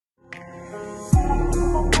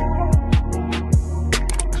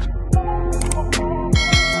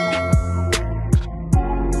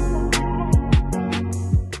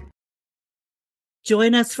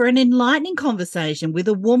Join us for an enlightening conversation with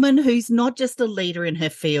a woman who's not just a leader in her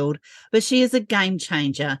field, but she is a game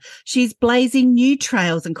changer. She's blazing new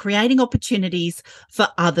trails and creating opportunities for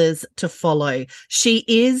others to follow. She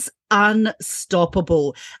is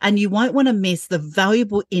unstoppable, and you won't want to miss the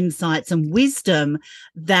valuable insights and wisdom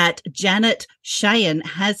that Janet Schoen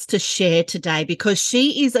has to share today, because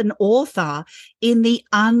she is an author in the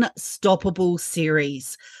Unstoppable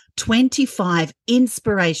series. 25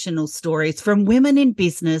 inspirational stories from women in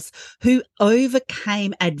business who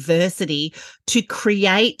overcame adversity to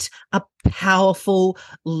create a powerful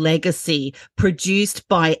legacy, produced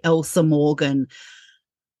by Elsa Morgan.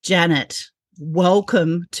 Janet,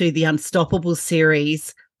 welcome to the Unstoppable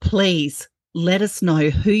series. Please let us know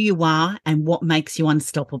who you are and what makes you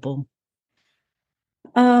unstoppable.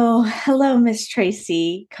 Oh, hello, Miss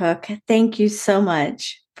Tracy Cook. Thank you so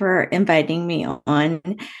much for inviting me on.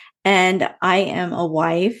 And I am a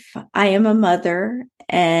wife, I am a mother,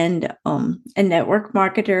 and a network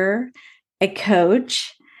marketer, a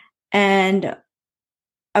coach, and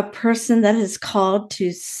a person that is called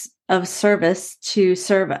of service to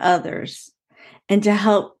serve others and to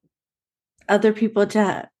help other people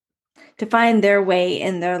to find their way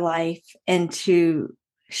in their life and to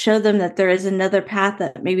show them that there is another path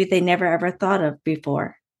that maybe they never ever thought of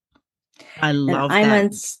before. I And love I'm that.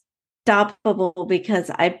 unstoppable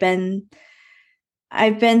because I've been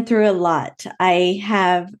through a lot. I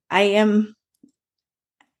am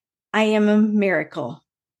a miracle.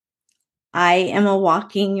 I am a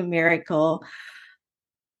walking miracle.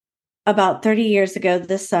 About 30 years ago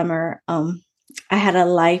this summer, I had a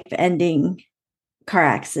life-ending car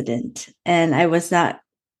accident, and I was not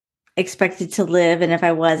expected to live. And if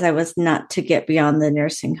I was not to get beyond the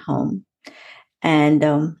nursing home.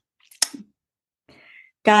 And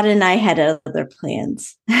God and I had other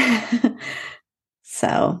plans.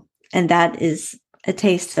 So, and that is a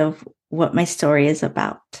taste of what my story is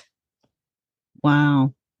about.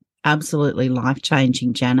 Wow. Absolutely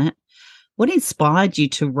life-changing, Janet. What inspired you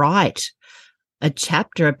to write a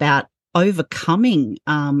chapter about overcoming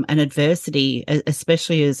an adversity,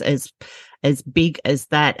 especially as big as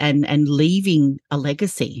that, and leaving a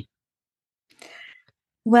legacy?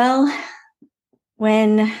 Well,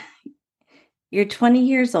 when you're 20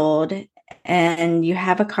 years old and you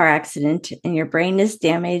have a car accident and your brain is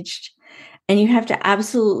damaged and you have to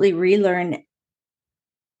absolutely relearn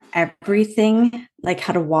everything, like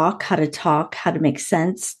how to walk, how to talk, how to make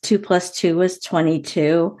sense. 2 plus 2 was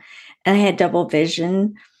 22. And I had double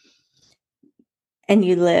vision. And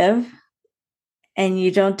you live, and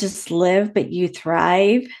you don't just live, but you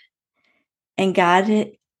thrive. And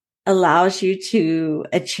God allows you to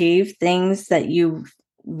achieve things that you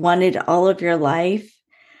wanted all of your life.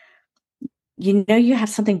 You know, you have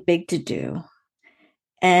something big to do.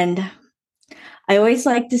 And I always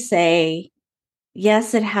like to say,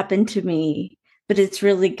 yes, it happened to me, but it's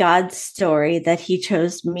really God's story that He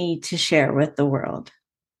chose me to share with the world.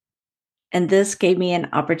 And this gave me an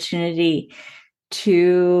opportunity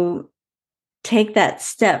to take that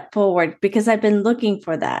step forward, because I've been looking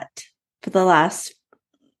for that for the last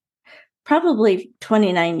probably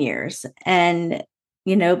 29 years. And,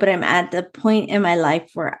 but I'm at the point in my life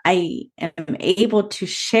where I am able to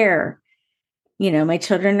share. My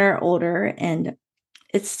children are older, and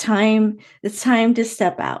it's time to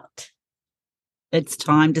step out. It's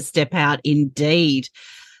time to step out indeed.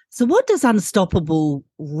 So what does unstoppable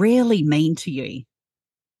really mean to you?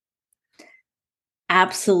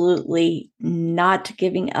 Absolutely not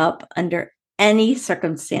giving up under any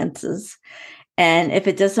circumstances. And if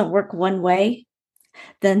it doesn't work one way,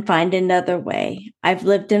 then find another way. I've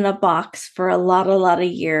lived in a box for a lot of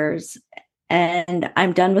years, and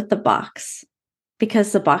I'm done with the box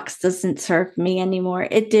because the box doesn't serve me anymore.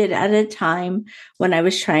 It did at a time when I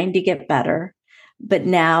was trying to get better, but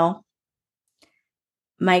now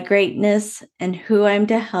my greatness and who I'm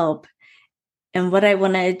to help and what I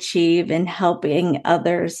want to achieve in helping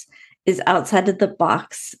others is outside of the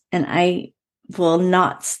box, and I will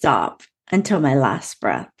not stop until my last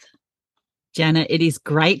breath. Janet, it is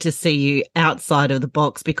great to see you outside of the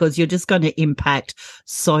box, because you're just going to impact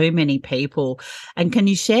so many people. And can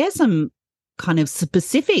you share some kind of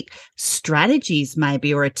specific strategies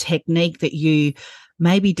maybe, or a technique that you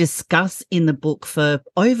maybe discuss in the book for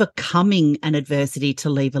overcoming an adversity to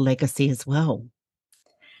leave a legacy as well?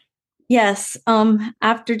 Yes.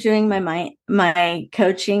 After doing my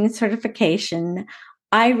coaching certification,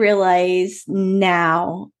 I realize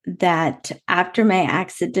now that after my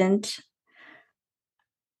accident,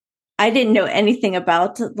 I didn't know anything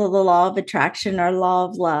about the law of attraction or law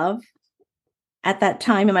of love at that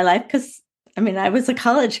time in my life, because I mean, I was a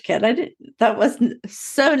college kid. That wasn't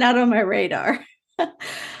so not on my radar.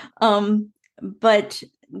 But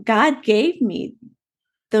God gave me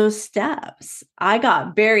those steps. I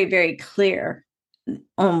got very, very clear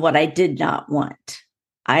on what I did not want.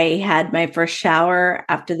 I had my first shower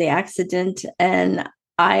after the accident, and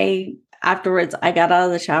afterwards I got out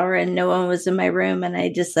of the shower and no one was in my room, and I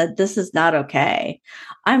just said, this is not okay.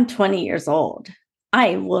 I'm 20 years old.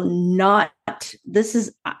 I will not, this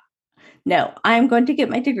is no, I'm going to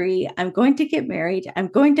get my degree. I'm going to get married. I'm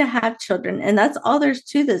going to have children. And that's all there's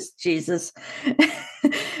to this, Jesus.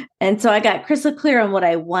 And so I got crystal clear on what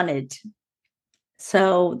I wanted.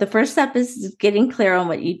 So the first step is getting clear on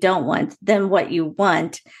what you don't want, then what you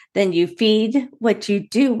want. Then you feed what you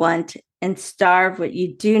do want and starve what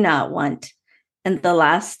you do not want. And the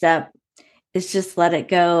last step is just let it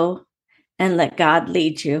go and let God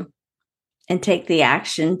lead you and take the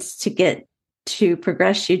actions to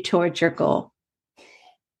progress you towards your goal.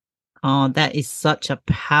 Oh, that is such a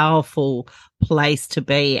powerful place to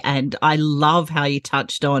be. And I love how you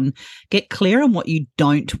touched on get clear on what you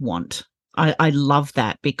don't want. I love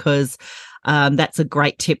that because that's a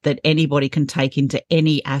great tip that anybody can take into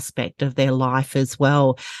any aspect of their life as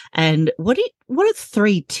well. And what are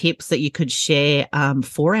 3 tips that you could share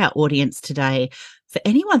for our audience today for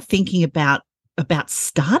anyone thinking about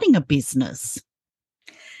starting a business?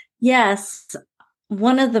 Yes.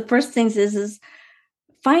 One of the first things is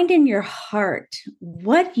find in your heart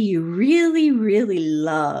what you really, really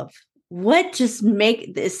love. What just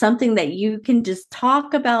is something that you can just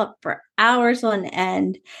talk about for hours on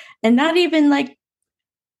end and not even like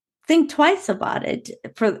think twice about it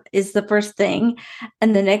is the first thing.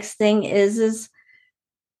 And the next thing is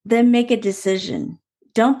then make a decision.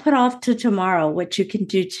 Don't put off to tomorrow what you can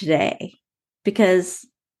do today, because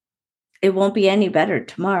it won't be any better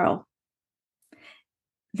tomorrow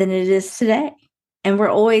than it is today. And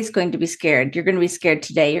we're always going to be scared. You're going to be scared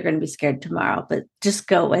today. You're going to be scared tomorrow, but just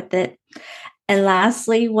go with it. And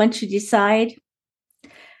lastly, once you decide,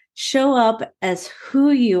 show up as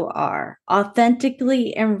who you are,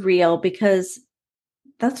 authentically and real, because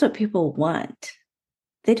that's what people want.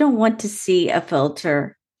 They don't want to see a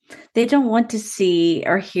filter. They don't want to see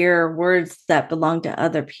or hear words that belong to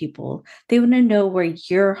other people. They want to know where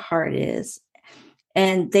your heart is.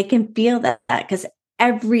 And they can feel that because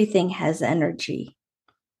everything has energy.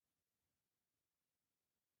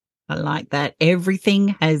 I like that.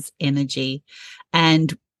 Everything has energy.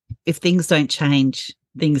 And if things don't change,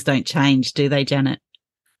 do they, Janet?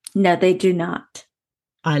 No, they do not.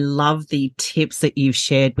 I love the tips that you've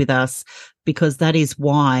shared with us, because that is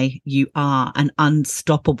why you are an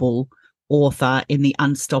unstoppable author in the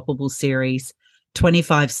Unstoppable series,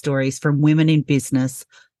 25 stories from women in business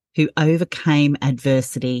who overcame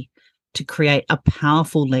adversity to create a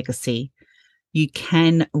powerful legacy. You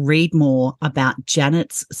can read more about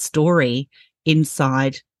Janet's story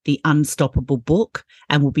inside the Unstoppable book,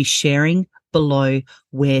 and we'll be sharing below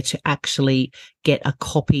where to actually get a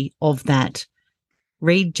copy of that.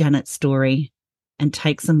 Read Janet's story and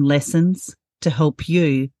take some lessons to help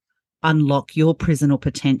you unlock your personal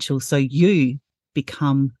potential so you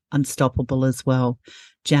become unstoppable as well.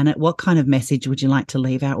 Janet, what kind of message would you like to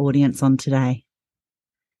leave our audience on today?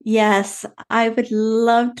 Yes, I would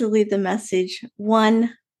love to leave the message.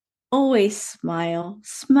 1, always smile.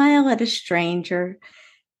 Smile at a stranger,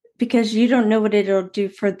 because you don't know what it'll do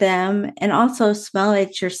for them. And also smile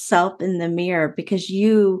at yourself in the mirror, because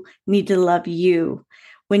you need to love you.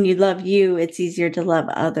 When you love you, it's easier to love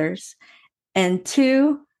others. And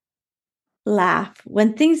 2, laugh.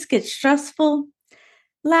 When things get stressful,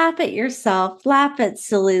 laugh at yourself, laugh at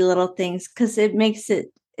silly little things, because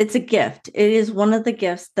it's a gift. It is one of the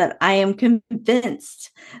gifts that I am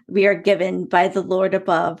convinced we are given by the Lord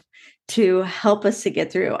above to help us to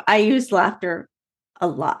get through. I use laughter a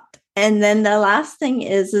lot. And then the last thing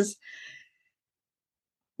is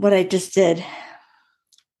what I just did.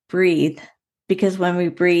 Breathe. Because when we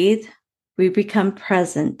breathe, we become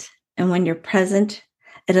present. And when you're present,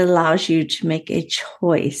 it allows you to make a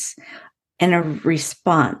choice and a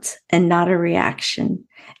response and not a reaction.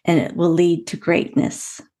 And it will lead to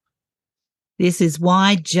greatness. This is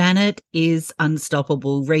why Janet is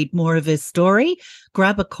unstoppable. Read more of her story,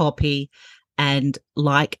 grab a copy, and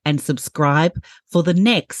like and subscribe for the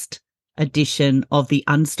next edition of the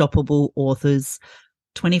Unstoppable Authors,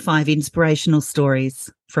 25 inspirational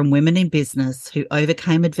stories from women in business who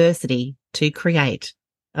overcame adversity to create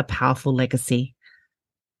a powerful legacy.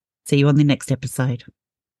 See you on the next episode.